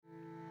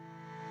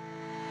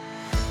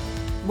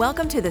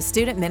Welcome to the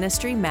Student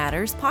Ministry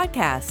Matters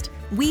podcast.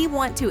 We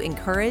want to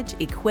encourage,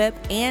 equip,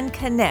 and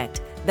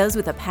connect those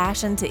with a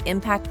passion to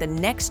impact the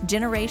next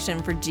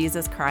generation for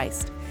Jesus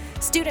Christ.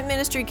 Student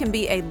ministry can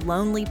be a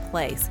lonely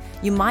place.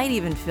 You might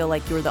even feel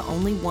like you're the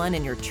only one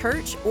in your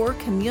church or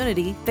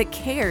community that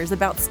cares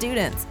about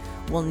students.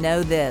 Well,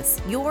 know this,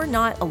 you're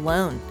not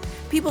alone.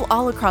 People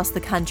all across the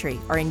country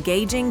are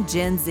engaging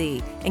Gen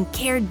Z and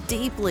care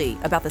deeply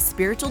about the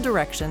spiritual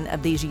direction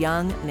of these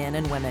young men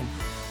and women.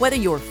 Whether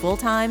you're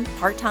full-time,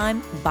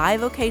 part-time,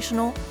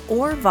 bivocational,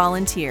 or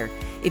volunteer,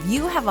 if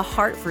you have a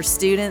heart for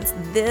students,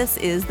 this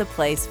is the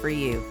place for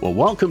you. Well,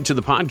 welcome to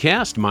the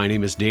podcast. My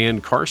name is Dan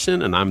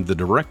Carson, and I'm the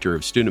Director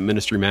of Student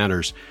Ministry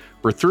Matters.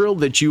 We're thrilled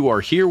that you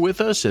are here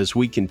with us as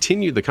we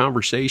continue the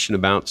conversation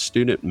about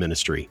student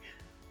ministry.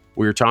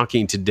 We're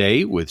talking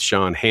today with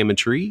Sean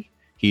Hammontree.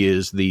 He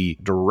is the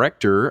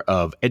Director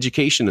of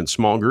Education and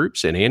Small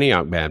Groups at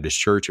Antioch Baptist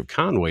Church of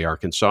Conway,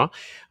 Arkansas.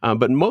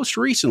 But most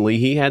recently,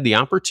 he had the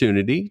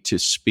opportunity to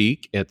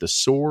speak at the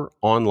SOAR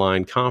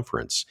Online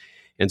Conference.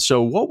 And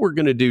so what we're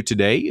going to do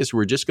today is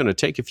we're just going to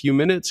take a few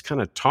minutes, kind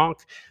of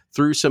talk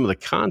through some of the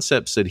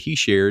concepts that he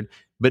shared.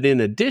 But in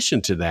addition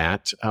to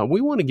that,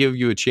 we want to give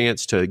you a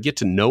chance to get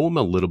to know him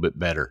a little bit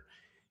better.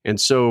 And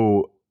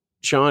so,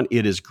 Sean,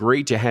 it is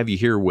great to have you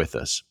here with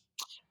us.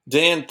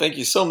 Dan, thank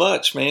you so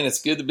much, man.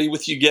 It's good to be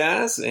with you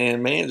guys.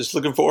 And, man, just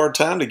looking forward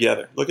to our time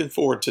together. Looking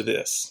forward to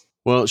this.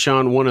 Well,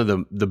 Sean, one of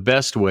the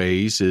best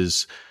ways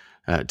is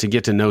to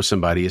get to know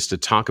somebody is to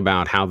talk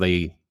about how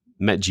they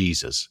met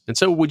Jesus. And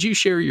so would you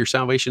share your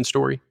salvation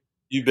story?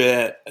 You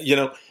bet. You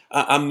know,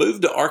 I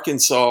moved to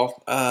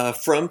Arkansas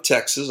from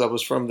Texas. I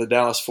was from the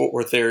Dallas-Fort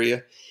Worth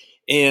area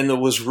and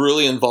was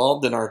really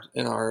involved in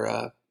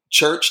our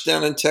church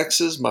down in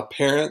Texas. My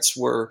parents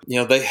were,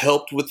 they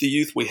helped with the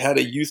youth. We had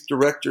a youth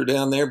director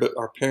down there, but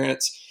our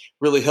parents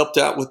really helped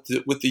out with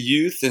the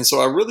youth. And so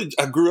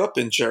I grew up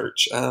in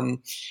church.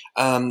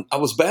 I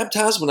was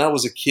baptized when I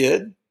was a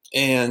kid.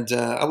 And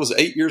I was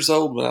 8 years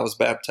old when I was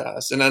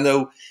baptized. And I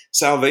know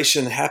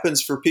salvation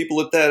happens for people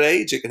at that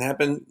age. It can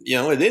happen,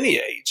 at any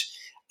age.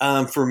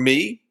 For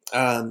me,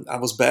 I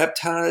was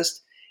baptized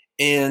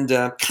and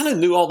kind of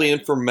knew all the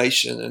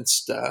information and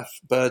stuff,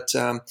 but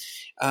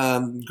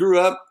grew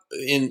up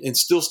and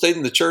still stayed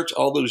in the church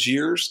all those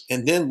years.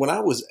 And then when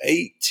I was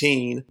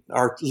 18,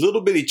 our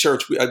little bitty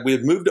church, we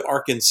had moved to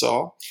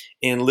Arkansas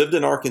and lived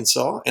in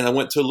Arkansas. And I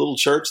went to a little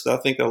church that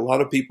I think a lot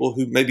of people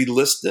who maybe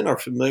listening are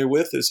familiar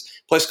with. It's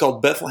a place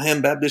called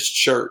Bethlehem Baptist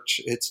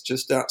Church. It's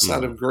just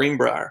outside of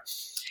Greenbrier.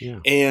 Yeah.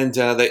 And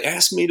they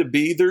asked me to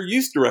be their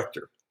youth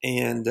director.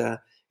 And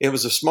it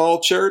was a small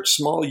church,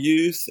 small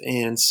youth.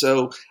 And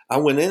so I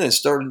went in and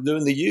started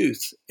doing the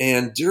youth.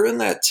 And during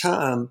that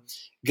time,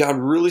 God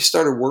really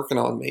started working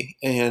on me.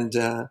 And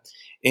I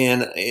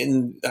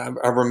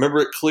remember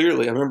it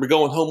clearly. I remember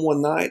going home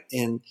one night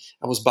and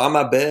I was by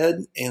my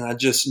bed and I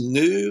just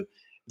knew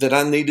that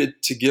I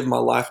needed to give my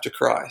life to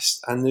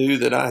Christ. I knew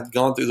that I had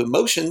gone through the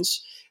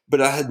motions,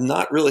 but I had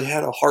not really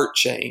had a heart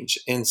change.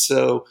 And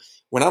so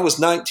when I was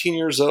 19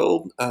 years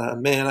old, I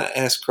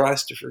asked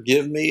Christ to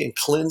forgive me and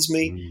cleanse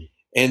me. Mm.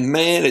 And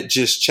man, it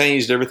just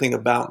changed everything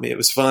about me. It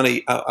was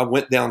funny. I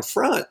went down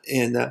front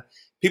and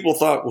people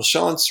thought, well,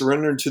 Sean's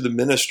surrendering to the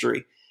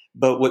ministry.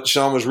 But what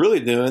Sean was really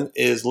doing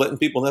is letting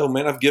people know,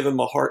 man, I've given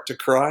my heart to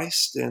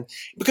Christ. And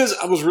because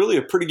I was really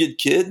a pretty good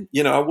kid,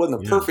 I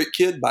wasn't a perfect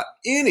kid by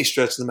any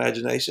stretch of the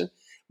imagination,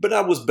 but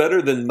I was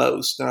better than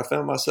most. And I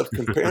found myself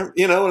comparing,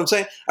 you know what I'm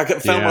saying? I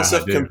found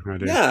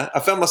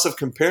myself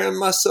comparing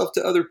myself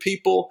to other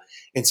people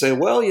and saying,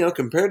 well,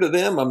 compared to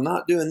them, I'm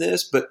not doing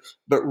this. But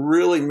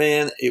really,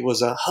 man, it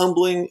was a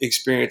humbling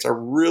experience. I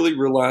really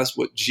realized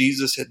what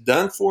Jesus had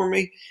done for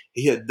me.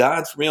 He had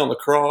died for me on the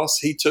cross.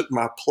 He took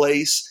my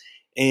place.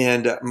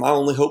 And my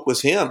only hope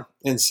was him.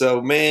 And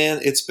so, man,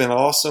 it's been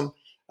awesome.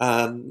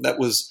 That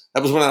was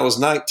when I was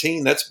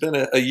 19. That's been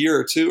a year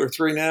or two or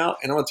three now.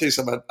 And I want to tell you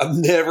something, I've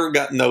never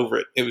gotten over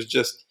it.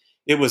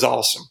 It was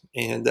awesome.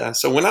 And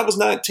so when I was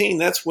 19,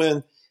 that's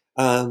when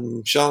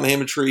Sean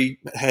Hammontree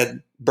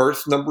had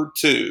birth number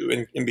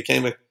 2 and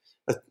became a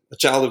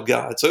child of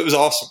God. So it was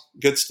awesome.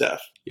 Good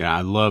stuff. Yeah,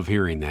 I love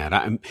hearing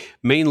that.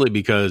 Mainly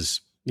because,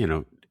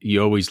 you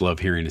always love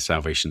hearing a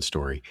salvation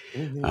story,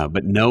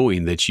 but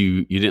knowing that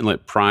you didn't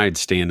let pride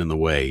stand in the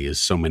way, as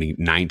so many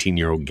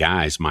 19-year-old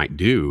guys might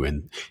do,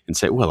 and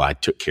say, well, I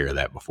took care of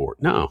that before.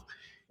 No,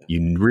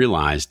 you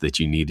realized that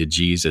you needed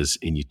Jesus,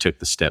 and you took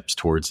the steps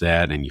towards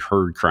that, and you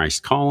heard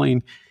Christ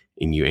calling,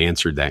 and you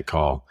answered that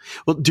call.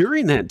 Well,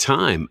 during that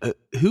time,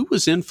 who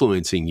was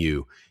influencing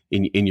you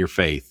in your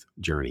faith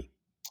journey?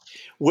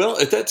 Well,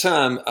 at that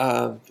time,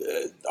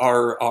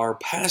 our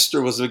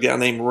pastor was a guy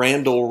named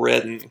Randall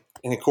Redden.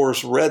 And of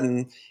course,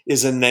 Redden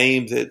is a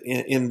name that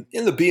in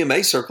the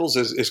BMA circles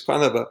is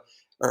kind of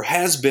or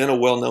has been a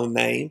well-known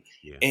name.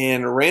 Yeah.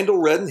 And Randall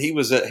Redden, he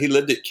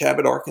lived at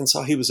Cabot,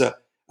 Arkansas. He was a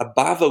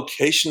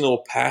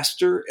bivocational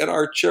pastor at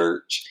our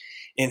church.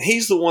 And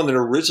he's the one that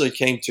originally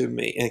came to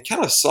me and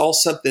kind of saw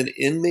something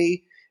in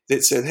me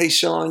that said, hey,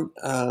 Sean,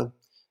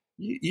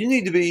 you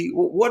need to be,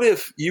 what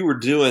if you were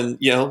doing,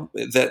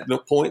 at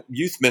that point,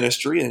 youth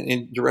ministry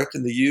and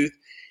directing the youth?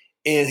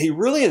 And he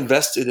really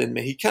invested in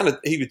me.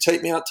 He would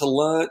take me out to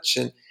lunch.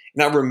 And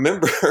I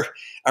remember,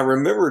 I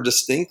remember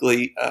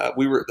distinctly,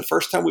 the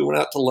first time we went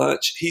out to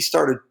lunch, he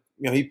started,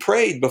 he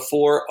prayed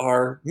before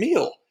our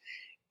meal.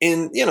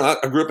 And,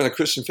 I grew up in a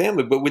Christian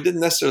family, but we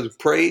didn't necessarily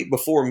pray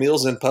before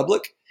meals in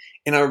public.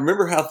 And I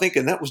remember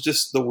thinking that was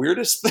just the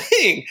weirdest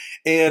thing.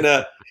 And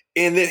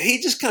then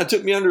he just kind of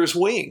took me under his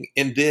wing.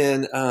 And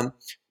then and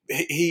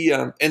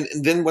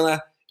then when I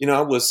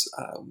was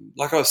I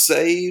was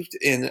saved.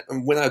 And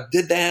when I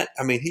did that,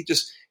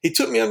 he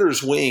took me under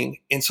his wing.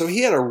 And so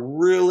he had a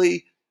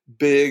really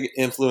big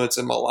influence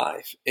in my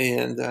life.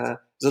 And as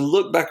I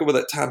look back over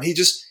that time, he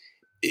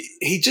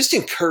just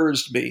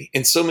encouraged me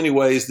in so many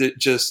ways that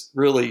just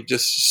really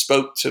just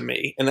spoke to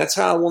me. And that's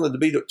how I wanted to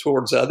be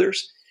towards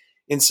others.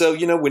 And so,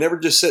 we never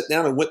just sat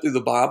down and went through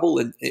the Bible,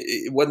 and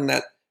it wasn't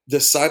that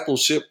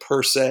discipleship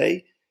per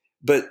se,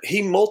 but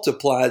he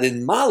multiplied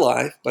in my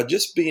life by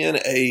just being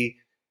a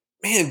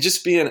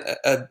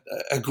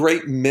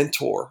great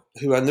mentor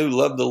who I knew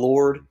loved the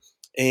Lord.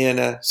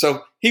 And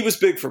so he was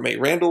big for me.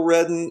 Randall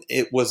Redden,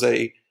 it was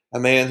a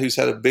man who's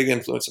had a big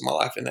influence in my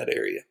life in that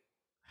area.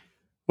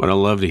 What I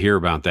love to hear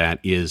about that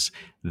is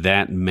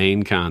that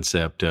main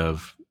concept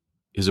of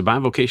is a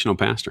bivocational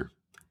pastor.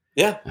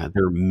 Yeah.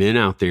 There are men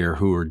out there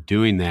who are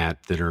doing that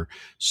are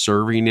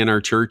serving in our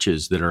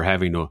churches, that are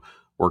having to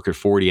work a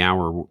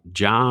 40-hour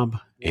job,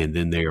 and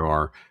then they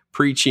are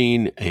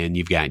preaching, and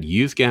you've got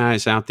youth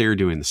guys out there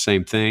doing the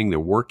same thing. They're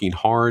working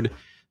hard.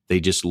 They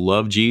just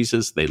love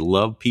Jesus. They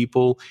love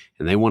people,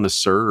 and they want to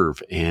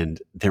serve,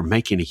 and they're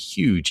making a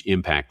huge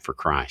impact for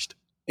Christ.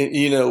 And,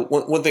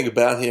 one thing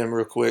about him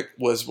real quick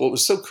was what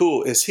was so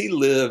cool is he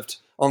lived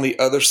on the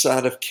other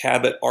side of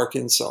Cabot,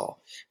 Arkansas.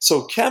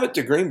 So Cabot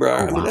to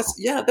Greenbrier, Oh,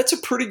 wow. that's a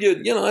pretty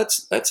good,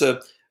 that's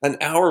an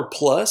hour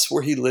plus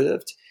where he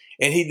lived.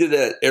 And he did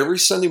that every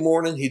Sunday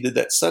morning. He did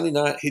that Sunday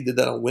night. He did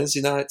that on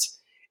Wednesday nights.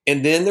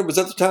 And then there was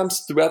other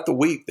times throughout the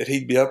week that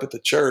he'd be up at the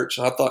church.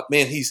 And I thought,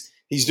 man, he's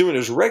doing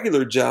his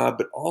regular job,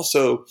 but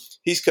also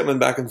he's coming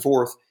back and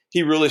forth.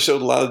 He really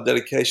showed a lot of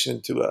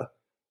dedication to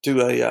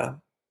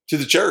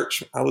the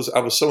church. I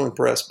was so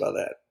impressed by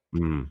that.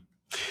 Mm.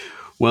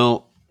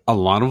 Well, a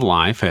lot of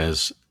life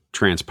has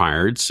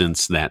transpired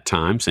since that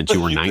time, since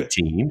you were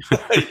 19.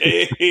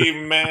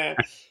 Amen.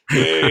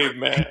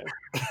 Amen.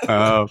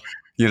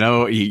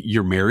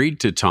 You're married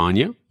to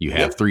Tanya. You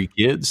have 3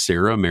 kids,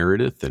 Sarah,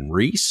 Meredith, and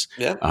Reese.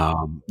 Yeah.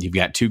 You've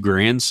got 2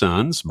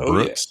 grandsons,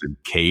 Brooks and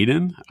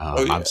Caden.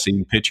 I've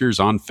seen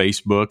pictures on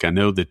Facebook. I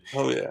know that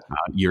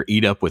you're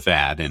eat up with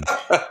that. And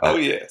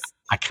yes.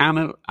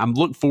 I'm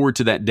looking forward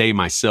to that day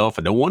myself.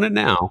 I don't want it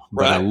now,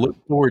 but I look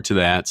forward to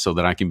that so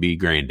that I can be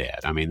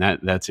granddad.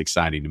 That's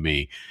exciting to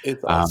me.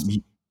 It's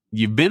awesome.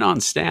 You've been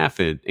on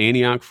staff at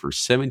Antioch for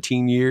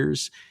 17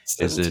 years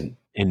 17.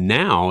 and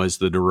now as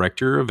the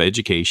director of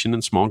education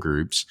and small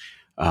groups.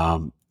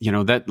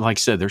 That, like I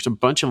said, there's a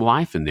bunch of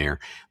life in there.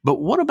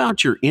 But what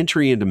about your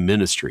entry into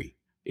ministry?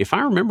 If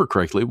I remember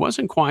correctly, it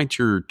wasn't quite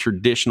your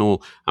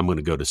traditional, I'm going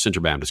to go to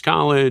Central Baptist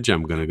College,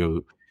 I'm going to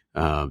go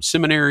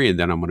seminary, and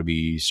then I'm going to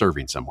be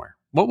serving somewhere.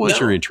 What was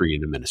your entry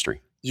into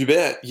ministry? You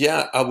bet.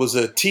 Yeah, I was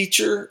a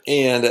teacher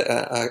and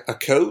I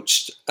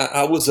coached.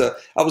 I was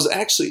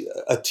actually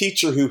a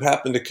teacher who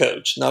happened to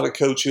coach, not a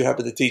coach who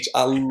happened to teach.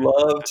 I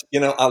loved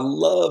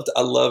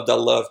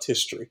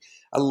history.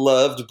 I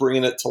loved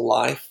bringing it to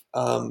life.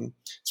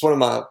 It's one of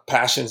my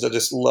passions. I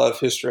just love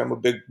history. I'm a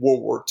big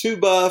World War II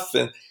buff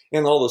and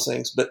all those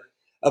things. But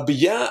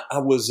yeah, I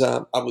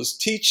was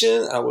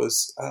teaching. I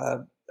was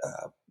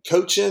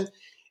coaching.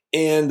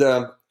 And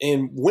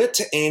went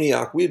to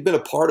Antioch. We had been a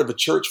part of a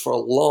church for a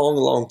long,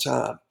 long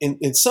time.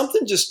 And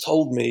something just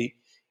told me,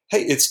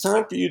 hey, it's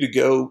time for you to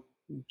go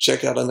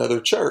check out another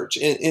church.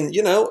 And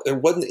there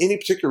wasn't any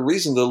particular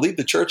reason to leave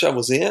the church I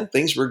was in.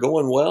 Things were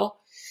going well.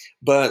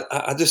 But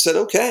I just said,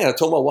 okay. I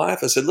told my wife,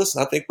 I said,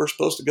 listen, I think we're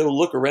supposed to go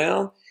look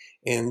around.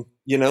 And,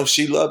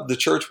 she loved the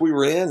church we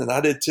were in, and I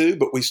did too.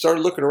 But we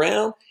started looking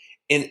around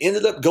and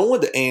ended up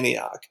going to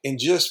Antioch and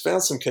just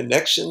found some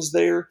connections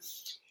there.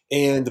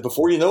 And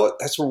before you know it,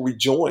 that's where we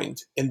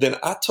joined. And then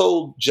I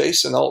told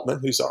Jason Altman,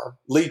 who's our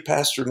lead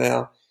pastor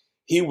now,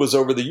 he was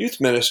over the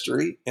youth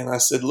ministry. And I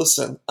said,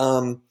 listen,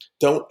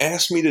 don't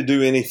ask me to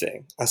do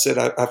anything. I said,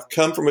 I've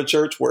come from a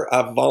church where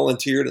I've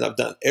volunteered and I've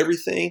done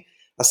everything.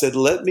 I said,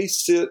 let me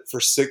sit for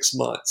 6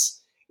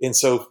 months. And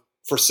so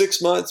for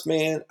 6 months,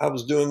 man, I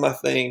was doing my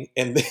thing.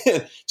 And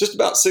then just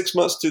about 6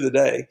 months to the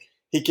day,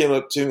 he came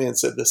up to me and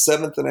said the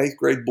 7th and 8th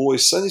grade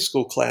boys Sunday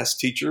school class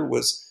teacher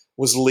was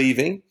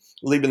leaving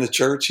the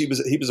church. He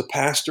was a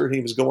pastor.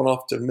 He was going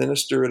off to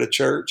minister at a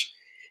church.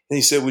 And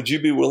he said, would you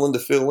be willing to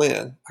fill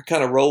in? I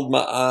kind of rolled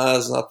my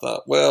eyes and I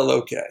thought, well,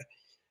 okay.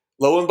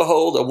 Lo and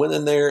behold, I went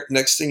in there.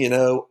 Next thing you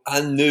know,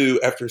 I knew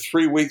after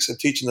 3 weeks of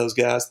teaching those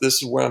guys,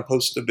 this is where I'm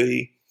supposed to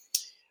be.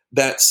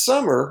 That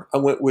summer, I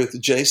went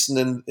with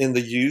Jason and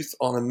the youth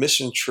on a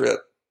mission trip.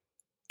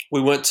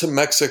 We went to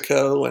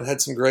Mexico and had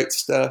some great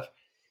stuff.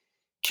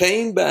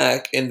 Came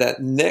back in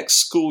that next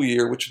school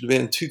year, which would have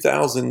been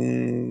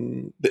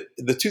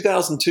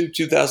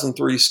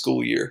 2002-2003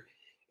 school year.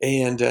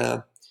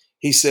 And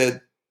he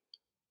said,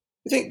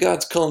 "You think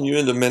God's calling you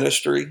into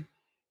ministry?"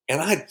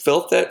 And I had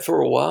felt that for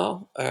a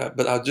while,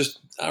 but I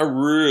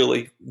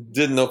really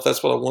didn't know if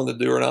that's what I wanted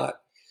to do or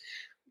not.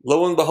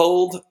 Lo and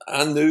behold,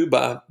 I knew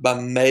by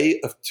May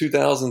of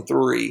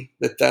 2003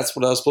 that that's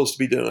what I was supposed to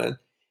be doing.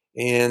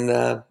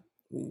 And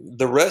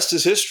the rest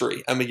is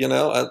history. I mean,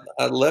 I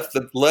left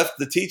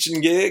the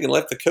teaching gig and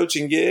left the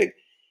coaching gig,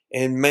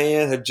 and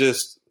man,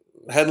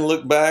 hadn't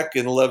looked back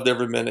and loved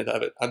every minute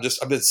of it. I've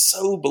been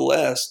so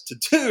blessed to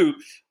do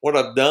what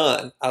I've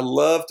done. I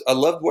loved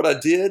what I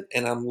did,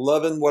 and I'm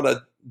loving what I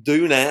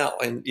do now,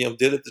 and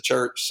did at the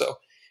church. So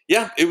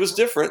yeah, it was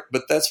different,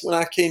 but that's when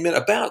I came in.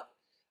 I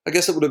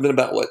guess it would have been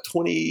about what,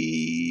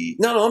 20?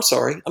 No, I'm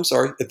sorry.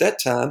 At that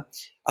time,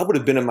 I would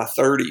have been in my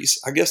 30s.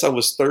 I guess I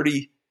was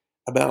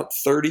about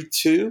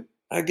 32,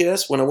 I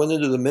guess, when I went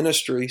into the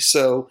ministry.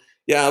 So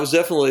yeah, I was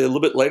definitely a little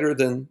bit later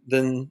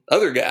than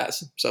other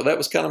guys. So that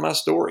was kind of my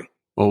story.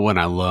 Well, what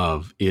I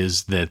love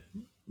is that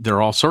there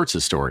are all sorts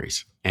of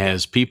stories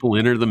as people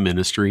enter the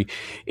ministry,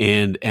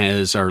 and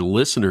as our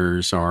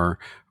listeners are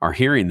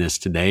hearing this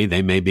today,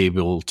 they may be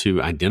able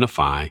to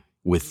identify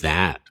with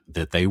that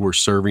they were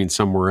serving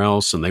somewhere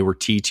else and they were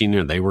teaching,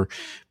 or they were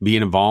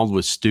being involved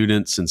with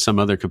students in some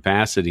other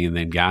capacity, and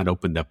then God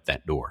opened up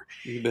that door.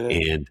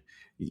 And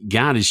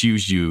God has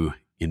used you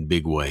in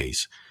big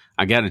ways.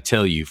 I got to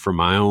tell you, from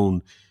my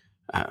own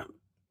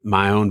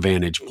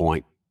vantage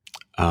point,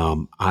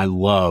 I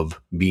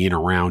love being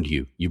around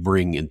you. You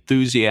bring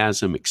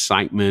enthusiasm,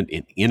 excitement,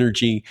 and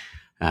energy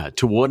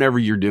to whatever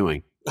you're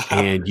doing,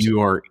 and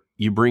you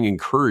bring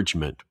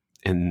encouragement.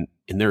 And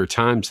there are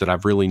times that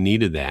I've really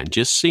needed that. And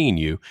just seeing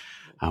you,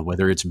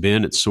 whether it's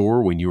been at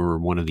SOAR when you were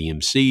one of the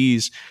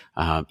MCs,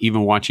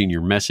 even watching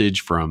your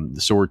message from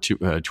the SOAR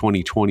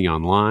 2020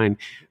 online,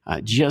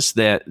 just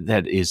that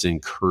is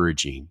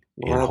encouraging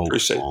and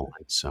hopeful.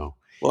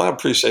 Well, I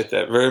appreciate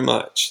that very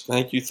much.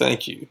 Thank you.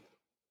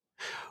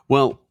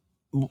 Well,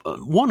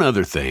 one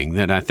other thing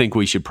that I think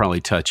we should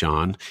probably touch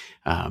on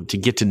to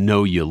get to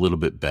know you a little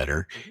bit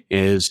better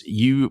is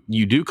you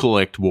do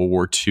collect World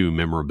War II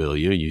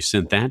memorabilia. You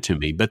sent that to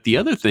me. But the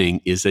other thing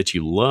is that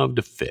you love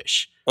to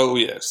fish. Oh,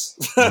 yes.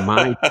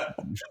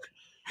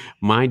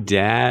 My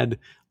dad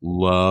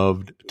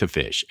loved to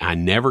fish. I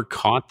never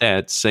caught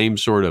that same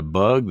sort of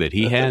bug that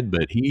he had,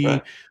 but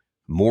he...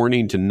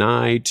 morning to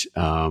night,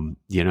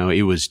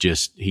 it was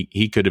just,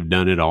 he could have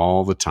done it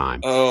all the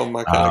time. Oh,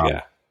 my God,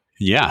 yeah.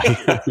 Yeah,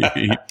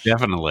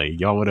 definitely.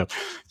 Y'all would have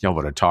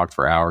talked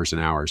for hours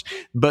and hours.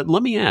 But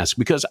let me ask,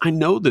 because I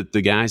know that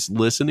the guys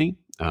listening,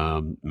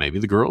 maybe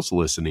the girls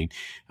listening,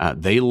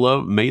 they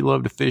may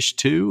love to fish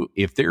too.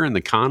 If they're in the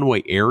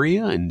Conway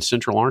area in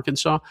Central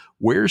Arkansas,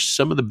 where's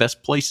some of the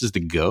best places to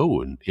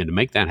go and to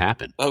make that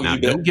happen? Oh, now,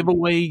 don't give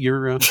away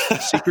your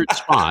secret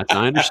spots.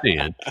 I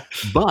understand,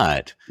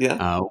 but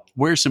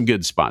where's some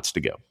good spots to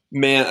go?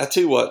 Man, I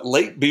tell you what,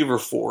 Lake Beaver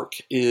Fork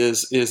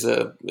is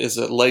a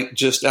lake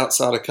just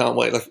outside of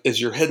Conway. Like,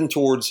 as you're heading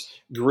towards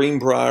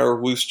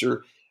Greenbrier,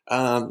 Wooster,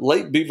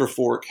 Lake Beaver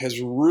Fork has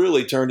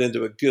really turned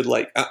into a good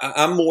lake.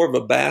 I'm more of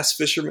a bass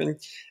fisherman.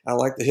 I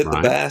like to hit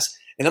the bass.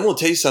 And I'm going to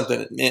tell you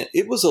something, man,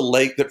 it was a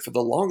lake that for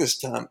the longest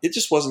time, it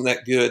just wasn't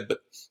that good. But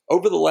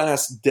over the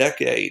last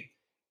decade,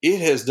 it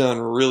has done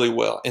really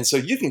well. And so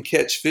you can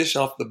catch fish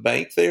off the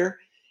bank there.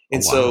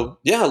 And so,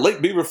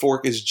 Lake Beaver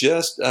Fork is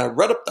just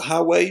right up the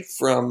highway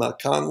from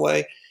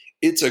Conway.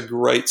 It's a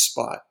great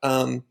spot.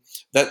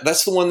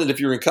 That's the one that if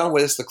you're in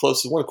Conway, that's the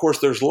closest one. Of course,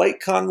 there's Lake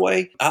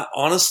Conway. I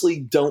honestly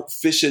don't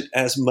fish it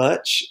as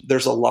much.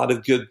 There's a lot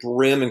of good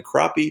brim and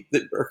crappie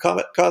that are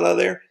caught out of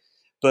there.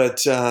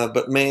 But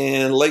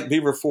man, Lake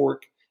Beaver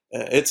Fork,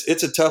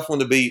 it's a tough one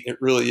to beat.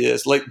 It really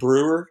is. Lake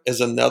Brewer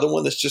is another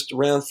one that's just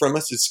around from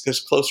us. It's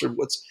just closer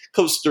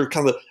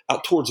kind of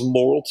out towards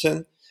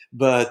Morrilton.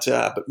 But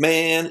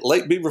man,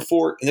 Lake Beaver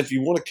Fork, and if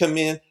you want to come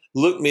in,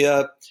 look me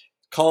up,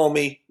 call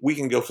me. We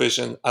can go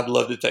fishing. I'd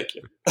love to take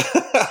you.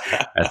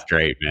 That's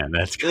great, man.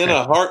 That's great. In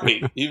a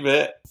heartbeat. You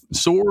bet.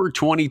 SOAR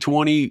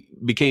 2020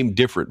 became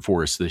different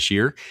for us this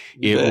year.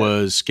 It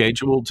was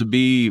scheduled to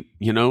be,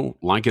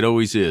 like it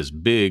always is,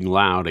 big,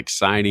 loud,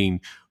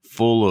 exciting,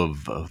 full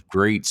of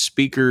great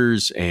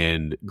speakers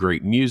and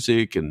great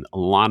music and a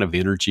lot of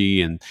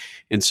energy. And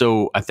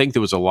so I think there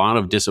was a lot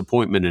of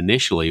disappointment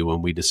initially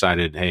when we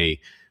decided, hey,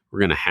 we're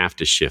going to have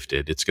to shift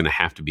it. It's going to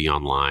have to be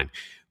online.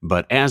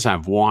 But as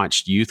I've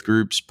watched youth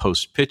groups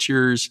post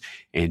pictures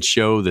and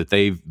show that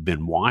they've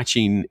been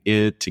watching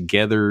it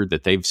together,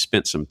 that they've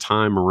spent some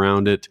time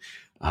around it,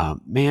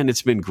 man,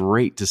 it's been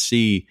great to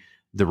see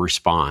the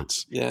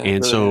response. Yeah,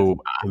 and so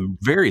I'm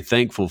very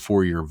thankful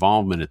for your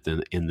involvement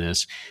in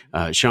this.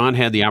 Sean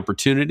had the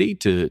opportunity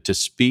to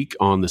speak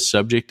on the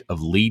subject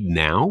of Lead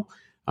Now,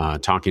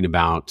 talking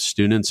about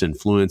students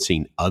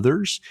influencing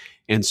others.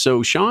 And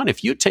so, Sean,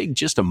 if you take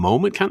just a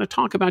moment, kind of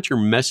talk about your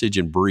message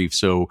in brief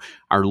so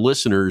our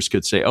listeners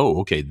could say,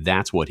 oh, okay,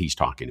 that's what he's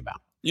talking about.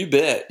 You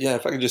bet. Yeah,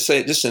 if I could just say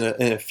it just in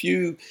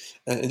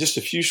just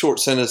a few short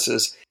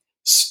sentences,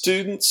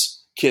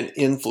 students can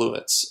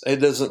influence. It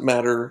doesn't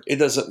matter. It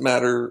doesn't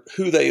matter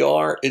who they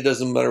are. It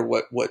doesn't matter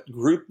what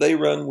group they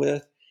run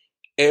with.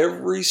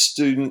 Every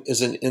student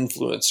is an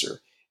influencer,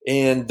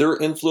 and they're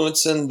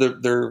influencing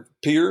their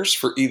peers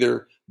for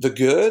either the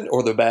good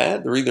or the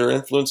bad. They're either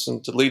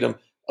influencing to lead them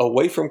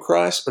away from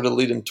Christ or to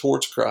lead them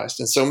towards Christ.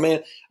 And so,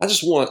 man, I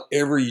just want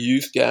every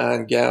youth guy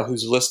and gal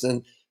who's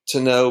listening to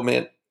know,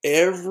 man,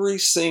 every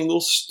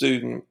single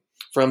student,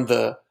 from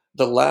the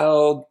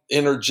loud,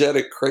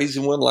 energetic, crazy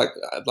one like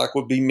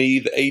would be me,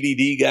 the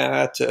ADD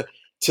guy,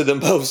 to the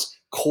most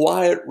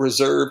quiet,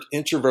 reserved,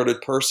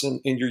 introverted person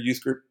in your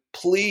youth group.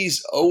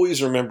 Please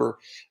always remember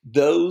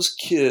those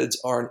kids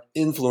are an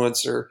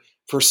influencer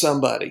for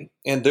somebody,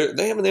 and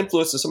they have an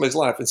influence in somebody's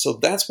life. And so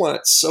that's why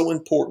it's so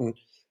important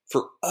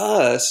for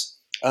us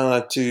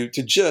to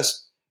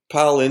just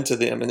pile into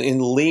them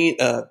and lead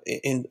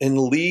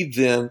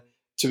them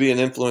to be an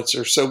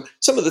influencer. So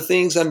some of the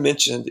things I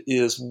mentioned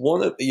is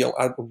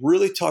I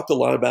really talked a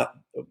lot about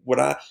what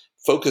I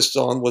focused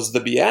on was the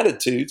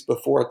Beatitudes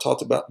before I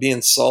talked about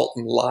being salt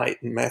and light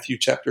in Matthew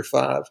chapter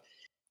 5.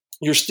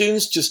 Your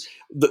students just,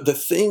 the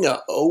thing I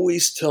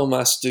always tell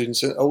my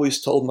students and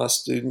always told my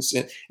students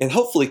and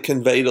hopefully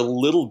conveyed a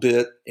little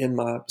bit in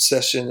my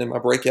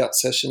breakout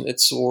session at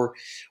SOAR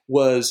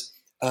was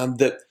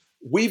that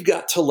we've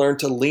got to learn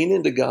to lean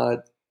into God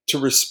to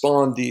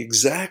respond the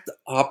exact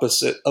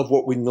opposite of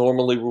what we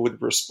normally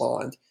would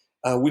respond.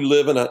 We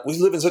live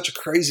in such a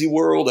crazy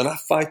world, and I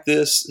fight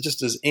this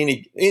just as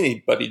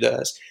anybody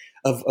does,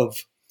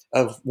 of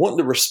wanting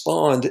to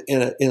respond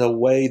in a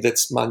way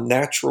that's my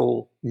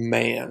natural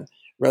man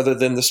rather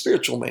than the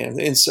spiritual man.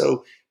 And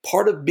so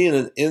part of being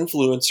an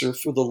influencer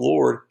for the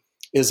Lord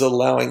is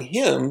allowing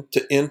Him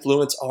to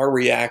influence our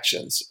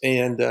reactions,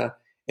 and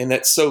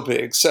that's so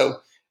big. So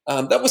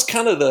that was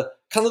kind of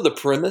the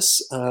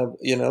premise.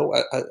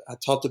 I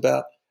talked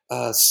about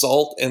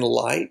salt and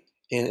light,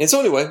 and so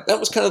anyway, that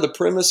was kind of the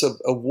premise of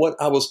what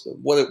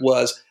it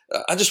was.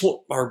 I just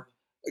want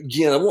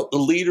I want the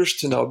leaders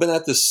to know. I've been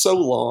at this so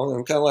long.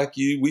 I'm kind of like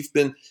you. We've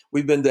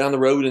been down the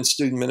road in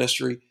student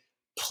ministry.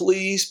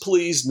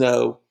 Please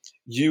know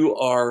you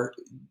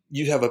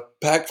have a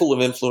pack full of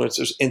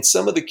influencers, and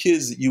some of the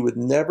kids that you would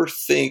never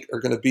think are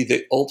going to be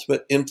the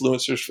ultimate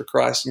influencers for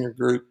Christ in your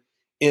group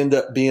end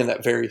up being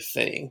that very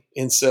thing.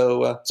 And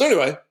so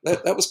anyway,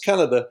 that was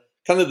kind of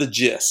the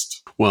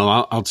gist.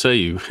 Well, I'll tell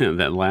you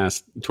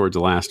that towards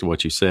the last of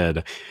what you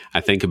said,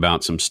 I think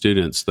about some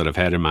students that I've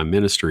had in my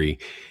ministry.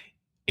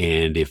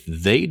 And if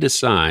they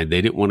decide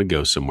they didn't want to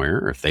go somewhere,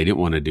 or if they didn't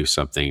want to do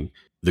something,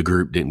 the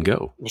group didn't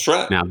go. That's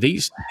right. Now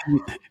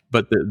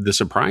but the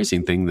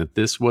surprising thing that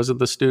this wasn't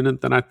the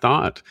student that I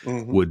thought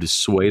would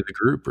sway the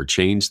group or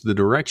change the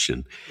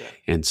direction. Yeah.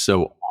 And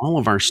so all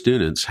of our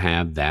students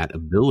have that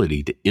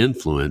ability to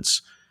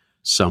influence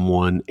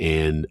someone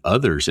and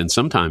others, and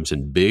sometimes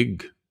in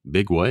big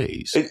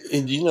ways.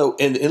 And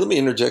let me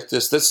interject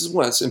this. This is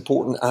why it's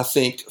important, I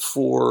think,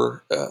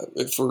 for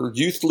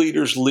youth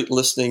leaders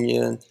listening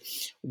in.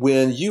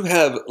 When you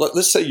have,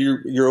 let's say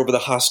you're over the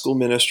high school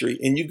ministry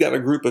and you've got a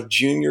group of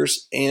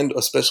juniors and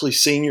especially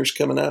seniors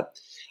coming up,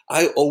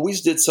 I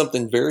always did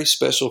something very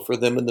special for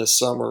them in the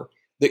summer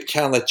that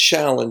kind of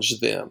challenged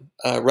them.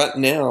 Right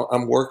now,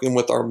 I'm working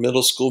with our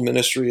middle school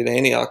ministry at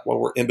Antioch while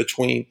we're in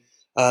between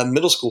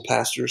middle school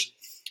pastors.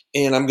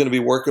 And I'm going to be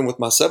working with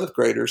my 7th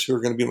graders who are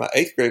going to be my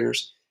 8th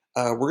graders.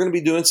 We're going to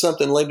be doing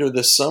something later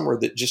this summer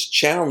that just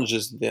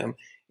challenges them.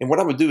 And what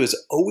I would do is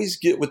always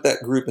get with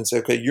that group and say,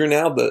 okay, you're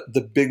now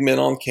the big men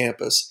on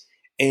campus.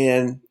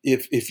 And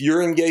if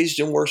you're engaged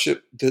in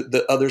worship,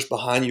 the others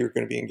behind you are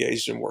going to be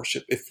engaged in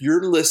worship. If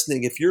you're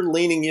listening, if you're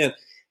leaning in.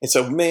 And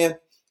so, man,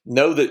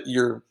 know that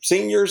your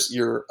seniors,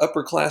 your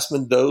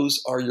upperclassmen,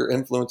 those are your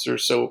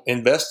influencers. So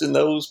invest in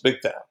those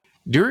big time.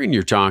 During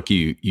your talk,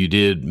 you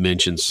did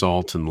mention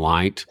salt and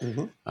light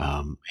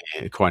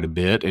quite a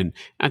bit. And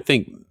I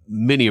think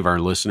many of our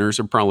listeners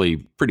are probably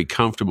pretty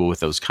comfortable with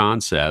those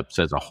concepts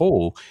as a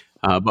whole.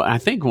 But I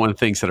think one of the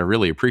things that I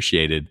really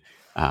appreciated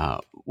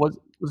was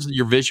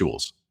your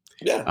visuals.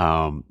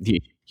 Yeah.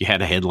 You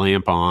had a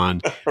headlamp on.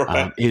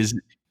 Right.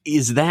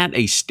 Is that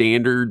a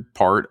standard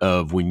part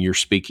of when you're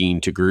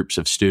speaking to groups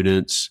of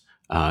students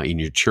in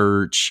your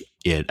church,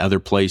 at other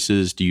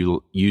places? Do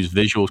you use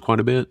visuals quite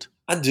a bit?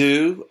 I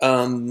do.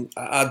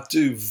 I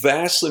do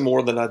vastly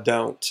more than I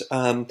don't.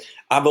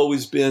 I've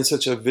always been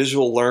such a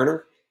visual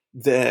learner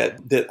that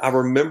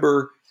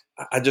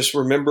I just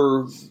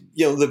remember,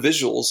 the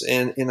visuals,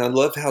 and I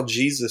love how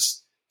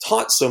Jesus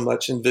taught so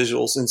much in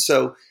visuals. And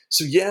so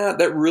yeah,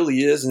 that really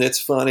is. And it's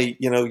funny,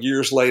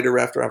 years later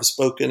after I've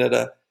spoken at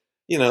a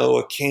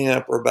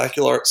camp or a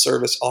bachelorette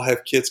service, I'll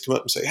have kids come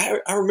up and say, hey,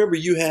 I remember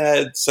you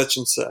had such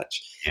and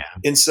such. Yeah.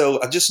 And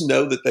so I just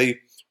know that they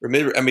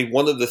remember. I mean,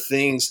 one of the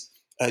things,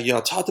 I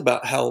talked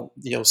about how,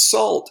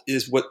 salt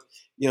is what,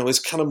 is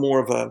kind of more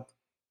of a,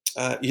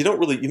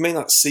 you may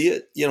not see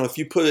it, if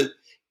you put it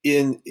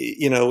in,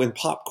 in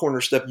popcorn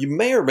or stuff, you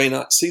may or may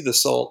not see the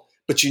salt,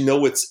 but you know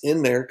what's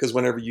in there because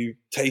whenever you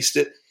taste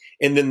it.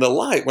 And then the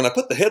light, when I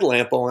put the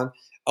headlamp on,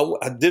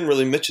 I didn't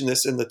really mention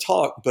this in the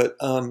talk, but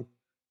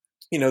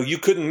you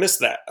couldn't miss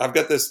that. I've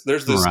got this.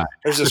 There's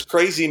this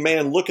crazy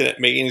man looking at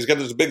me, and he's got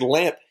this big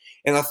lamp.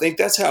 And I think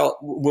that's how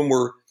when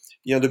we're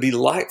to be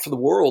light for the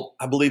world,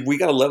 I believe we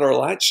got to let our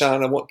light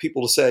shine. I want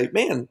people to say,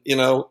 man,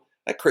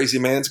 that crazy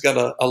man's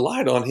got a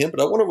light on him, but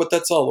I wonder what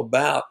that's all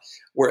about.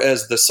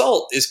 Whereas the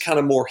salt is kind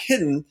of more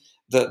hidden.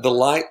 The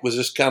light was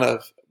just kind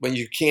of when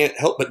you can't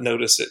help but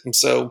notice it. And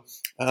so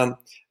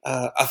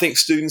I think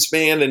students,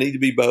 man, they need to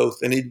be both.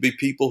 They need to be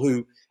people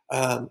who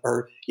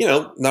are,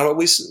 not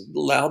always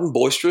loud and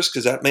boisterous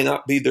because that may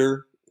not be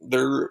their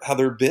how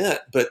they're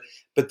bent, but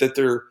that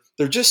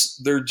they're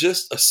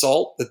just a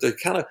salt that they're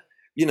kind of,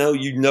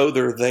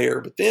 they're there,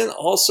 but then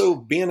also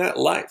being that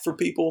light for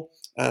people.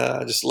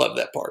 I just love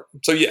that part.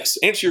 So yes,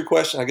 answer your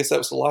question. I guess that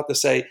was a lot to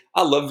say.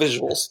 I love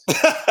visuals.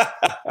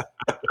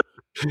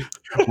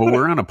 Well,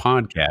 we're on a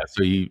podcast,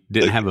 so you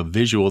didn't have a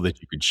visual that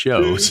you could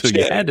show, so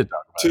you had to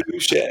talk about it.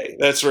 Touche.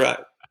 That's right.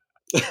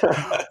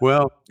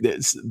 Well,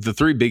 the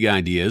three big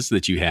ideas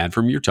that you had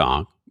from your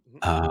talk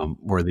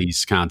were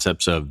these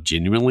concepts of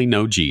genuinely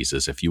know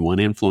Jesus if you want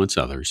to influence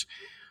others,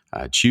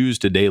 choose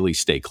to daily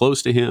stay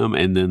close to him,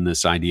 and then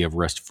this idea of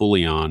rest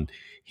fully on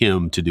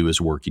him to do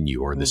his work in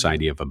you, or this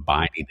idea of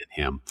abiding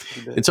in him.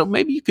 And so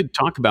maybe you could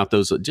talk about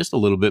those just a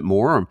little bit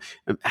more,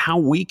 how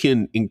we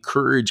can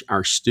encourage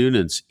our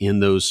students in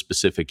those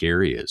specific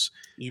areas.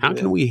 How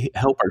can we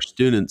help our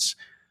students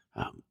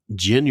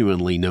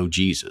genuinely know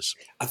Jesus?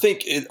 I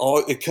think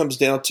it comes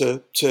down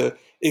to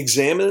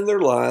examining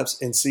their lives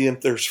and see if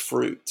there's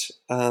fruit.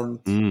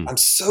 I'm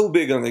so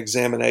big on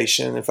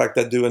examination. In fact,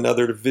 I do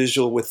another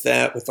visual with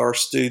that with our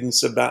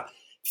students about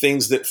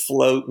things that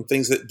float and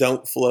things that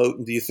don't float.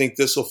 And do you think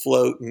this will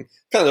float? And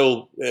kind of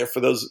old, for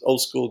those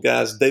old school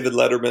guys, David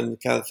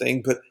Letterman kind of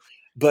thing. But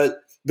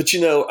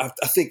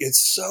I think it's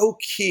so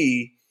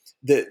key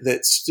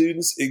that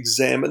students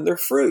examine their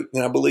fruit.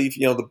 And I believe,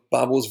 the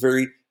Bible is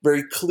very,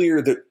 very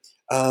clear that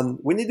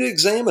we need to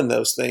examine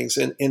those things.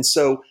 And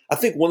so I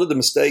think one of the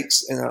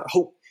mistakes, and I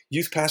hope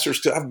youth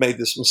pastors too, I've made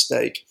this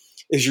mistake,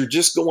 is you're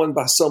just going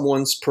by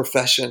someone's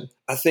profession.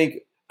 I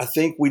think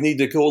we need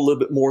to go a little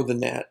bit more than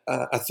that.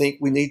 I think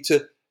we need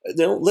to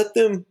let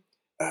them,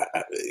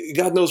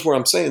 God knows where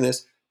I'm saying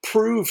this,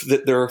 prove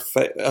that they're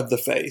of the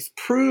faith,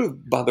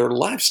 prove by their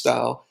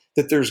lifestyle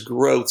that there's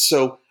growth.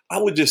 So I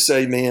would just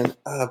say, man,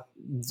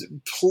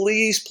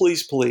 please,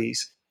 please,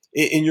 please,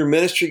 in your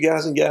ministry,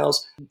 guys and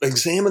gals,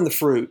 examine the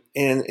fruit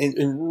and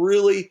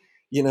really,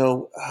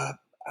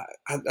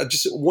 I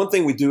just one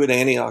thing we do at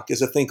Antioch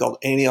is a thing called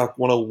Antioch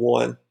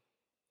 101.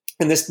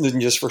 And this isn't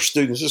just for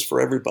students, just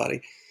for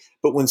everybody.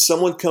 But when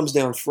someone comes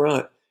down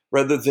front,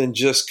 rather than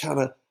just kind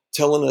of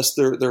telling us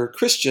they're a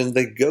Christian,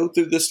 they go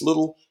through this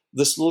little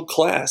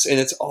class, and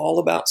it's all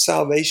about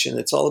salvation.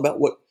 It's all about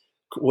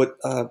what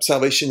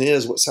salvation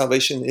is, what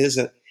salvation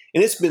isn't.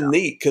 And it's been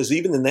neat because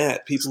even in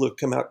that, people have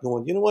come out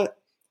going, you know what,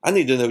 I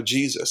need to know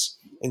Jesus.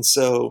 And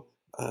so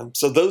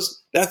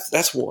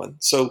that's one.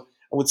 So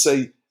I would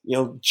say,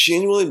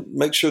 genuinely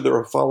make sure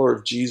they're a follower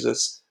of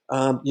Jesus.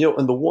 And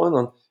the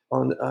one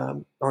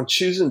on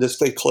choosing to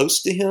stay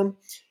close to him.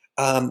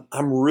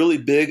 I'm really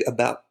big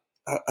about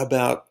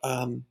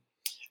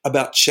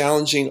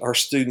challenging our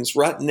students.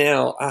 Right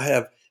now, I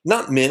have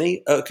not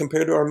many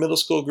compared to our middle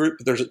school group,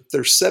 but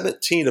there's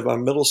 17 of our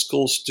middle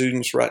school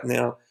students right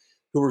now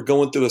who are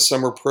going through a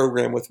summer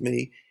program with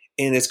me,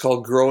 and it's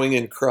called Growing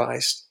in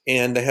Christ.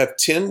 And they have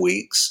 10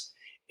 weeks,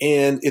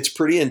 and it's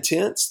pretty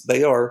intense.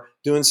 They are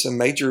doing some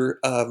major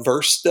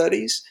verse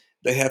studies.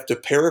 They have to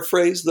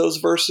paraphrase those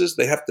verses.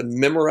 They have to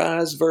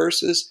memorize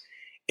verses.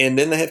 And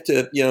then they have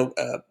to,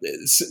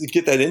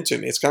 get that into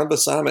me. It's kind of an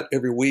assignment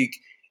every week.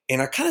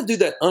 And I kind of do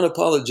that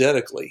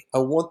unapologetically. I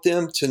want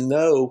them to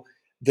know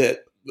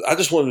that I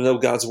just want to know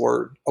God's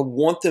word. I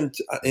want them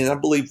to, and I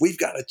believe we've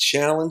got to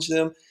challenge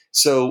them.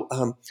 So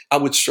I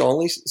would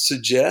strongly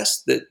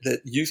suggest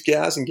that youth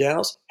guys and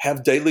gals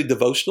have daily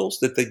devotionals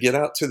that they get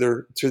out to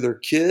their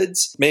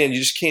kids. Man, you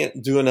just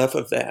can't do enough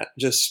of that.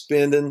 Just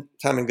spending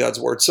time in God's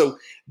word. So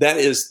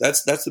that's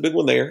the big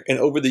one there. And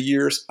over the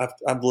years,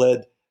 I've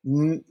led.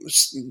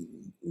 There's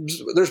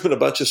been a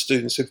bunch of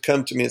students who've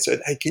come to me and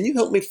said, hey, can you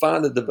help me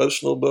find a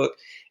devotional book?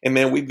 And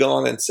man, we've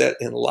gone and sat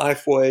in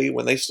Lifeway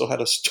when they still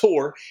had a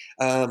store.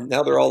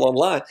 Now they're all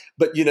online,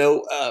 but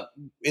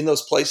in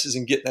those places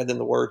and getting that in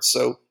the word.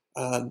 So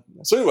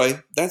anyway,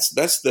 that's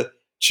the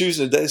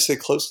choosing a day to stay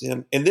close to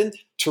him and then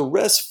to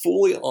rest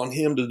fully on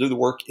him to do the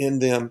work in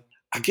them.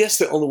 I guess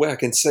the only way I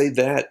can say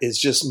that is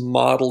just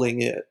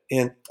modeling it.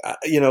 And,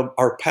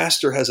 our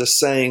pastor has a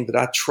saying that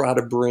I try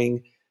to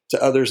bring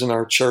to others in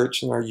our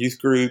church and our youth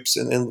groups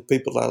and the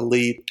people that I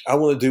lead. I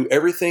want to do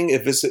everything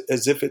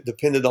as if it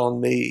depended on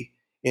me,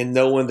 and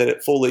knowing that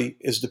it fully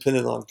is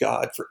dependent on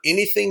God for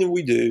anything that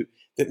we do.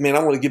 That, man,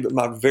 I want to give it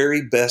my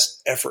very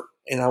best effort,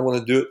 and I want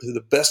to do it to the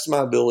best of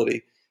my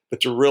ability,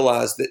 but to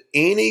realize that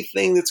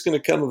anything that's going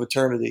to come of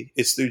eternity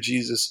is through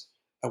Jesus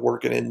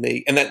working in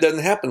me. And that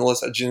doesn't happen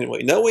unless I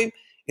genuinely know him.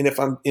 And if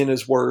I'm in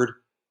his word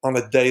on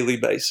a daily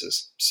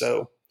basis.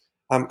 So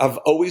I've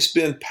always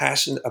been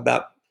passionate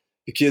about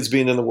the kids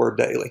being in the Word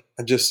daily.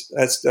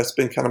 That's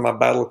been kind of my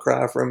battle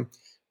cry from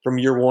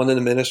year one in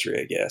the ministry,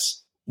 I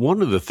guess.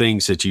 One of the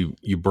things that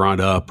you brought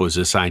up was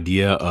this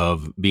idea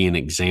of being an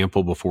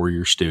example before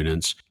your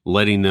students,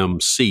 letting them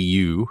see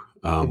you,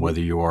 whether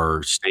you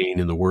are staying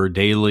in the Word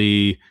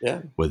daily,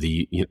 Yeah. whether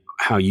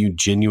how you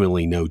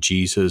genuinely know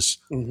Jesus,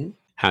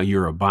 how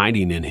you're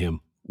abiding in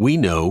Him. We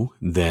know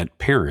that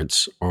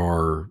parents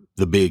are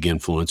the big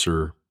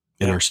influencer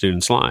in our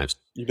students' lives.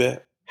 You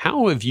bet.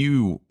 How have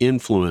you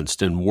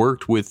influenced and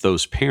worked with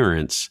those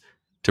parents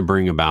to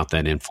bring about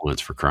that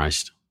influence for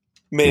Christ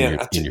in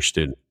your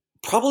student?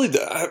 Probably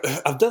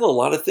I've done a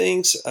lot of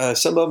things.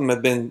 Some of them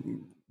have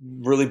been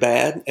really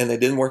bad and they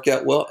didn't work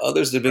out well.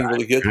 Others have been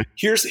really good.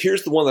 Here's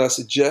the one that I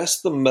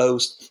suggest the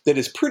most that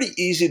is pretty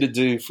easy to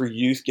do for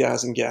youth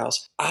guys and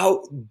gals.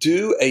 I'll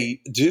do a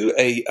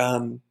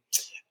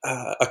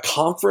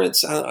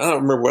conference. I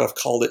don't remember what I've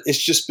called it.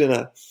 It's just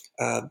been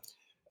a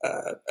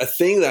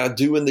thing that I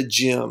do in the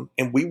gym,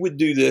 and we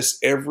do this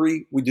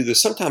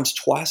sometimes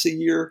twice a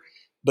year,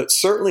 but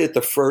certainly at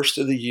the first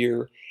of the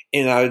year.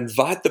 And I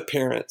invite the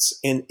parents.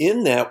 And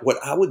in that, what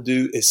I would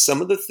do is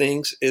some of the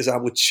things is I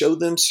would show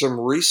them some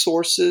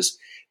resources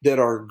that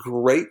are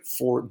great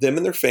for them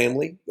and their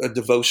family,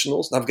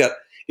 devotionals. And I've got,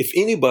 if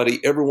anybody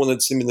ever wanted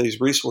to send me these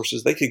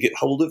resources, they could get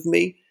hold of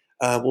me.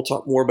 We'll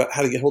talk more about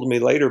how to get hold of me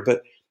later,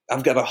 but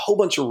I've got a whole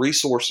bunch of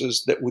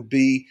resources that would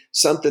be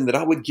something that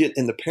I would get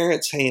in the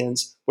parents'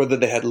 hands, whether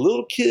they had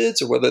little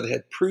kids or whether they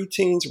had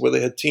preteens or whether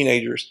they had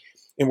teenagers.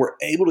 And we're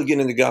able to get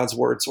into God's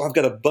Word. So I've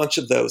got a bunch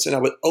of those. And I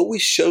would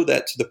always show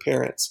that to the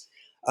parents.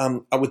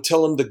 I would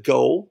tell them the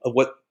goal of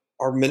what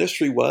our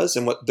ministry was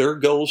and what their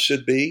goals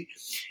should be.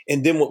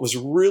 And then what was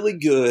really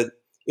good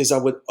is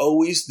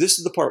this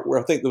is the part where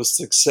I think there was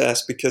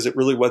success because it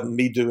really wasn't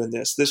me doing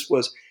this.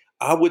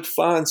 I would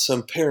find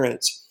some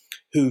parents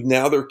who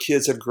now their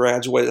kids have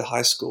graduated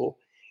high school.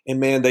 And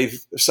man,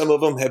 some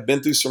of them have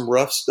been through some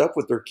rough stuff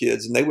with their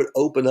kids, and they would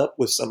open up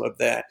with some of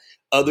that.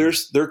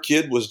 Others, their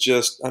kid was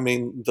just,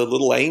 the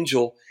little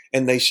angel,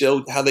 and they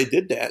showed how they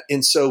did that.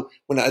 And so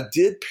when I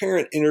did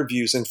parent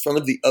interviews in front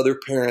of the other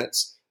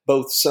parents,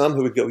 both some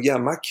who would go, yeah,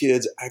 my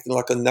kid's acting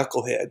like a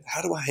knucklehead.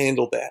 How do I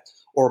handle that?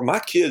 Or my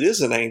kid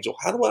is an angel.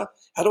 How do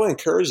I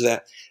encourage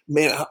that?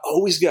 Man, I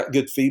always got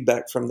good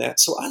feedback from that.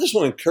 So I just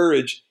want to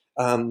encourage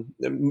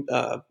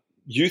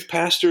youth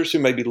pastors who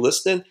may be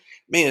listening,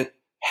 man,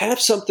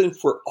 have something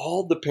for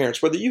all the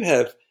parents, whether you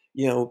have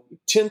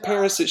 10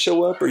 parents that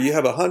show up or you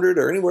have 100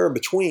 or anywhere in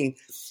between.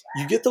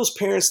 You get those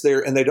parents there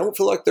and they don't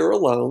feel like they're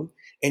alone,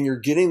 and you're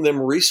getting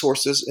them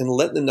resources and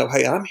letting them know,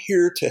 hey, I'm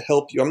here to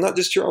help you. I'm not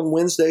just here on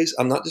Wednesdays.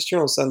 I'm not just here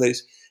on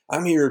Sundays.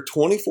 I'm here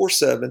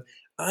 24/7.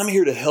 I'm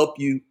here to help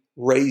you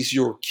raise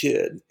your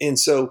kid. And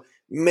so,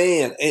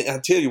 man, and I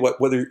tell you what,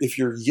 if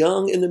you're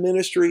young in the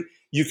ministry,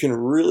 you can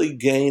really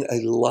gain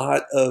a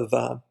lot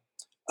of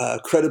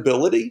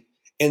credibility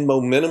and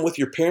momentum with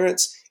your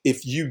parents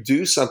if you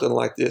do something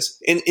like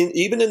this. And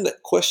even in the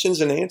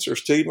questions and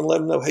answers to even let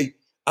them know, hey,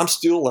 I'm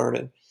still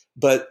learning.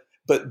 But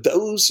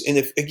those, and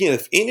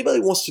if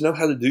anybody wants to know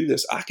how to do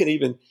this, I can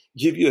even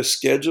give you a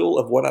schedule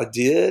of what I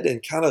did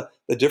and kind of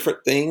the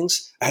different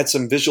things. I had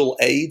some visual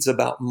aids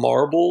about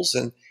marbles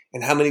and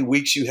how many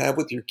weeks you have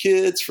with your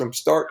kids from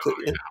start to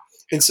end.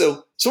 And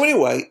so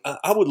anyway,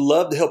 I would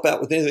love to help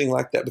out with anything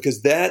like that,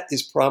 because that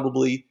is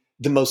probably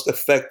the most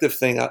effective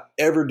thing I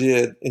ever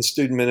did in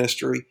student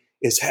ministry,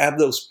 is have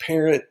those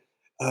parent,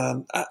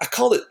 I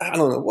called it, I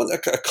don't know,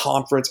 a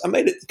conference. I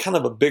made it kind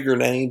of a bigger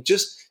name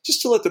just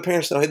to let the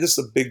parents know, hey, this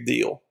is a big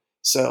deal.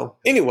 So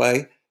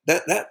anyway,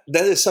 that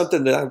is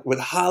something that I would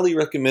highly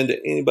recommend to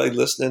anybody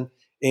listening.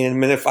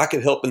 And man, if I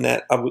could help in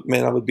that, I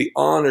would be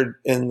honored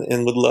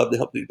and would love to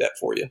help do that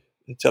for you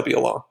and help you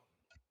along.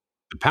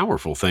 The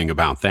powerful thing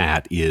about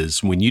that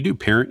is when you do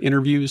parent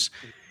interviews,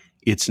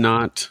 it's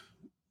not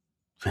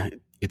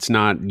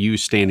you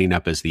standing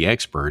up as the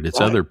expert.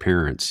 It's other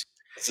parents.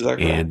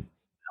 Exactly. And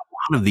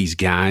a lot of these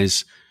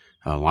guys,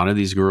 a lot of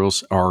these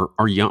girls are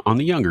young, on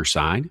the younger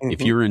side. Mm-hmm.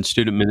 If you're in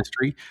student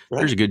ministry,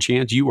 there's a good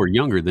chance you are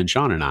younger than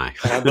Sean and I.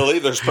 I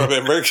believe there's probably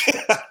a very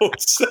good, I would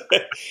say.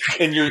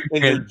 And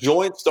your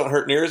joints don't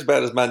hurt near as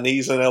bad as my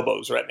knees and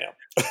elbows right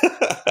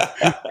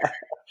now.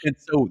 And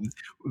so,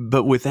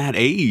 but with that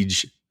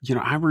age,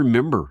 I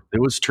remember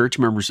there was church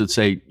members that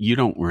say, you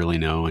don't really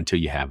know until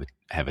you have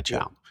a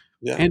child.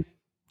 Yeah. And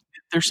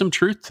there's some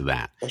truth to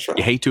that. That's right.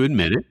 You hate to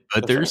admit it,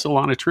 but there's a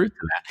lot of truth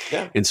to that.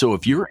 Yeah. And so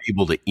if you're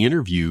able to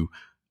interview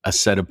a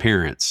set of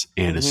parents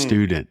and a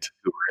student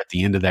who are at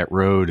the end of that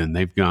road and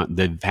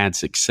they've had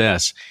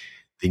success,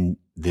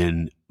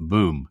 then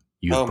boom,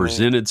 you've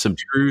presented some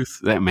truth.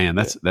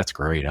 That's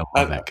great. I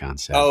love that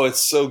concept. Oh,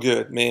 it's so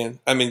good, man.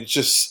 I mean,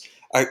 just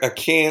I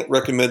can't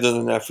recommend it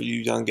enough for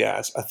you young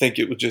guys. I think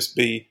it would just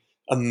be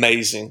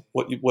amazing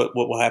what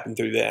will happen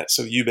through that.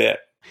 So you bet.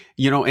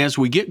 As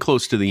we get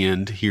close to the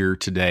end here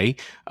today,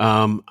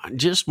 I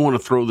just want to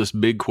throw this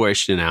big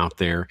question out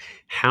there: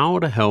 how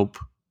to help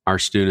our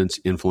students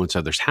influence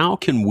others? How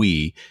can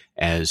we,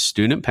 as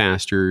student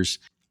pastors,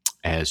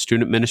 as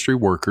student ministry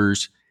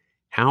workers,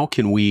 how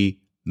can we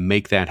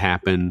make that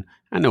happen?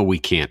 I know we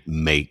can't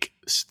make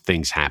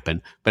things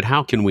happen, but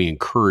how can we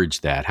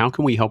encourage that? How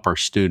can we help our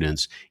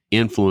students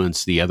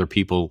influence the other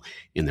people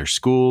in their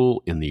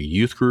school, in the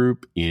youth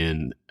group,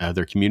 in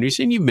other communities?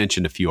 And you've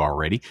mentioned a few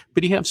already,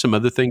 but do you have some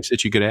other things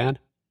that you could add?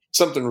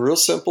 Something real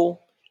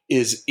simple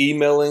is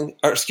texting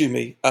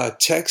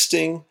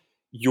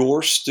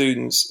your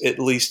students at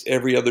least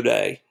every other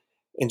day.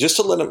 And just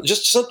to let them,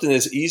 just something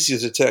as easy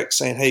as a text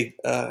saying,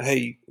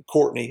 hey,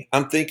 Courtney,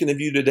 I'm thinking of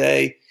you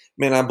today.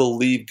 Man, I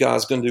believe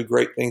God's going to do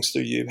great things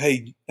through you.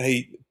 Hey,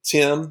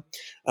 Tim,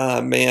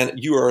 man,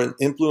 you are an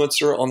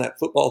influencer on that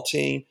football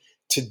team.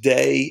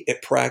 Today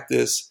at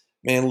practice,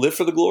 man, live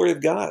for the glory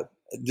of God.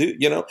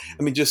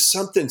 Just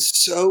something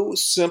so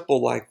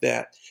simple like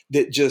that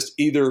just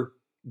either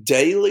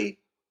daily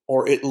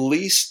or at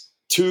least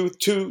two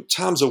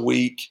times a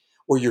week,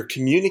 where you're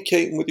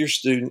communicating with your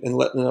student and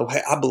letting them know,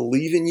 hey, I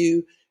believe in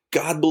you.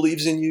 God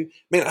believes in you.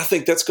 Man, I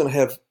think that's going to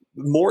have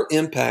more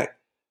impact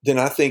than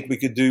I think we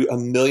could do a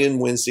million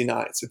Wednesday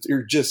nights. If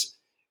you're just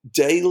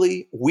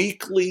daily,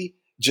 weekly,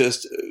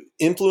 just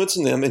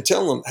influencing them and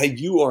telling them, hey,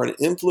 you are an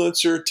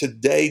influencer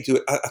today.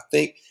 I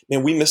think,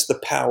 man, we miss the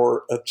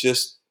power of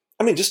just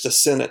a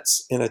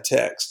sentence in a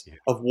text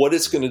of what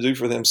it's going to do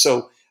for them.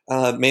 So,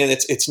 man,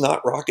 it's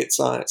not rocket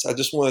science. I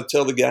just want to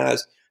tell the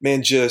guys,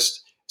 man,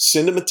 just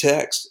send them a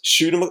text,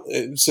 shoot them,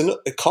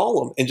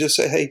 call them, and just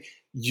say, hey,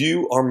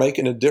 you are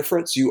making a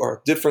difference. You are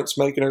a difference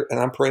maker, and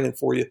I'm praying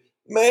for you.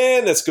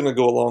 Man, that's going to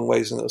go a long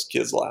ways in those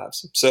kids'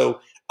 lives. So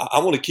I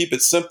want to keep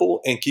it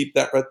simple and keep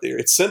that right there.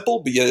 It's simple,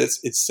 but yet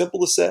it's simple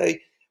to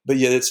say, but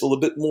yet it's a little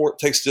bit more. It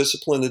takes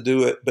discipline to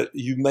do it, but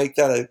you make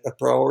that a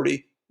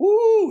priority.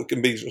 Woo! It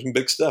can be some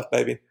big stuff,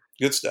 baby.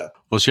 Good stuff.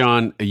 Well,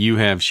 Sean, you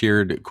have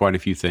shared quite a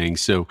few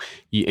things. And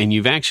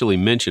you've actually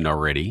mentioned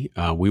already,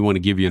 we want to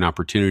give you an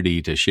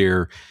opportunity to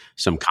share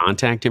some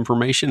contact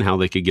information, how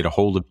they could get a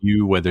hold of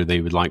you, whether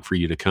they would like for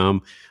you to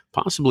come,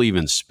 possibly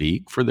even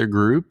speak for their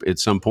group at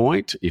some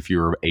point, if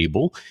you're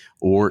able,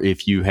 or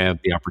if you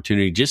have the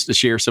opportunity just to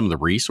share some of the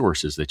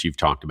resources that you've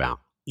talked about.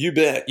 You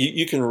bet.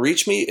 You can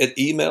reach me at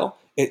email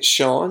at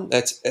Sean,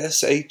 that's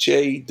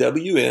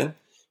SHAWN,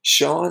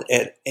 Sean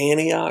at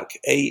Antioch,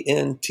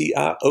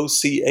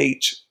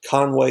 ANTIOCH,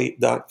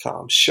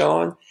 Conway.com.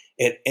 Sean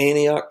at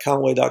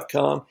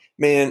AntiochConway.com.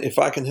 Man, if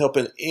I can help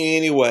in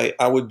any way,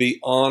 I would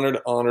be honored.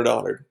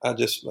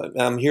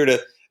 I'm here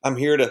to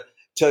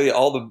tell you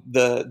all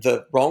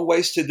the wrong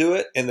ways to do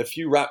it and the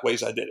few right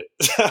ways I did it.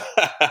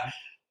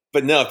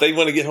 But no, if they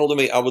want to get hold of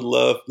me, I would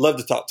love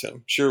to talk to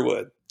them. Sure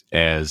would.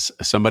 As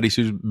somebody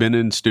who's been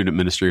in student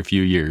ministry a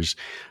few years,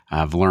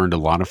 I've learned a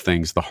lot of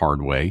things the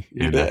hard way.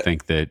 And I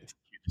think that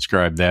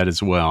describe that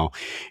as well.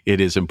 It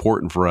is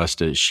important for us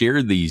to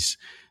share these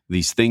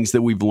things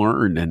that we've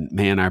learned. And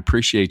man, I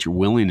appreciate your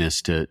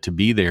willingness to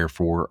be there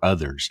for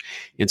others.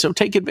 And so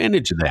take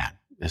advantage of that.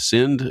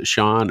 Send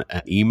Sean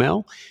an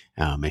email.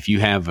 If you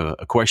have a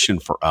question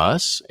for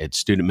us at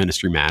Student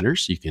Ministry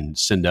Matters, you can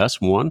send us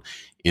one,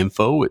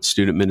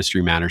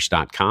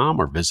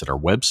 info@studentministrymatters.com, or visit our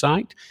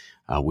website.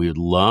 We would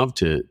love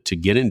to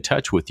get in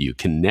touch with you,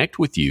 connect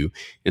with you,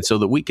 and so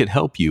that we could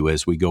help you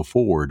as we go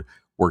forward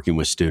working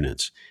with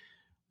students.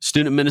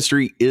 Student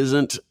ministry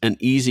isn't an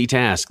easy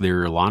task. There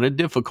are a lot of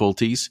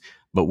difficulties,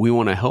 but we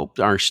want to help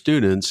our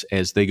students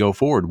as they go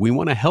forward. We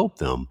want to help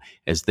them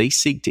as they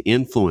seek to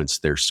influence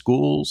their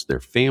schools,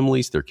 their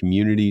families, their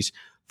communities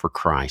for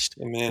Christ.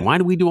 Amen. Why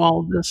do we do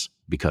all of this?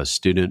 Because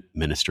student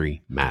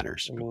ministry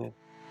matters. Amen.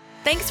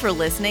 Thanks for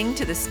listening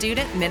to the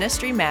Student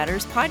Ministry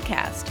Matters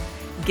podcast.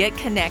 Get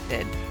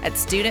connected at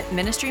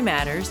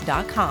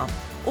studentministrymatters.com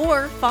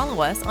or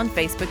follow us on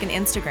Facebook and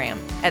Instagram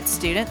at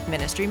Student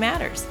Ministry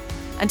Matters.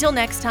 Until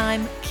next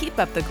time, keep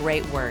up the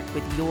great work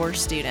with your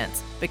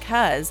students,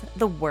 because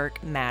the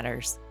work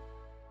matters.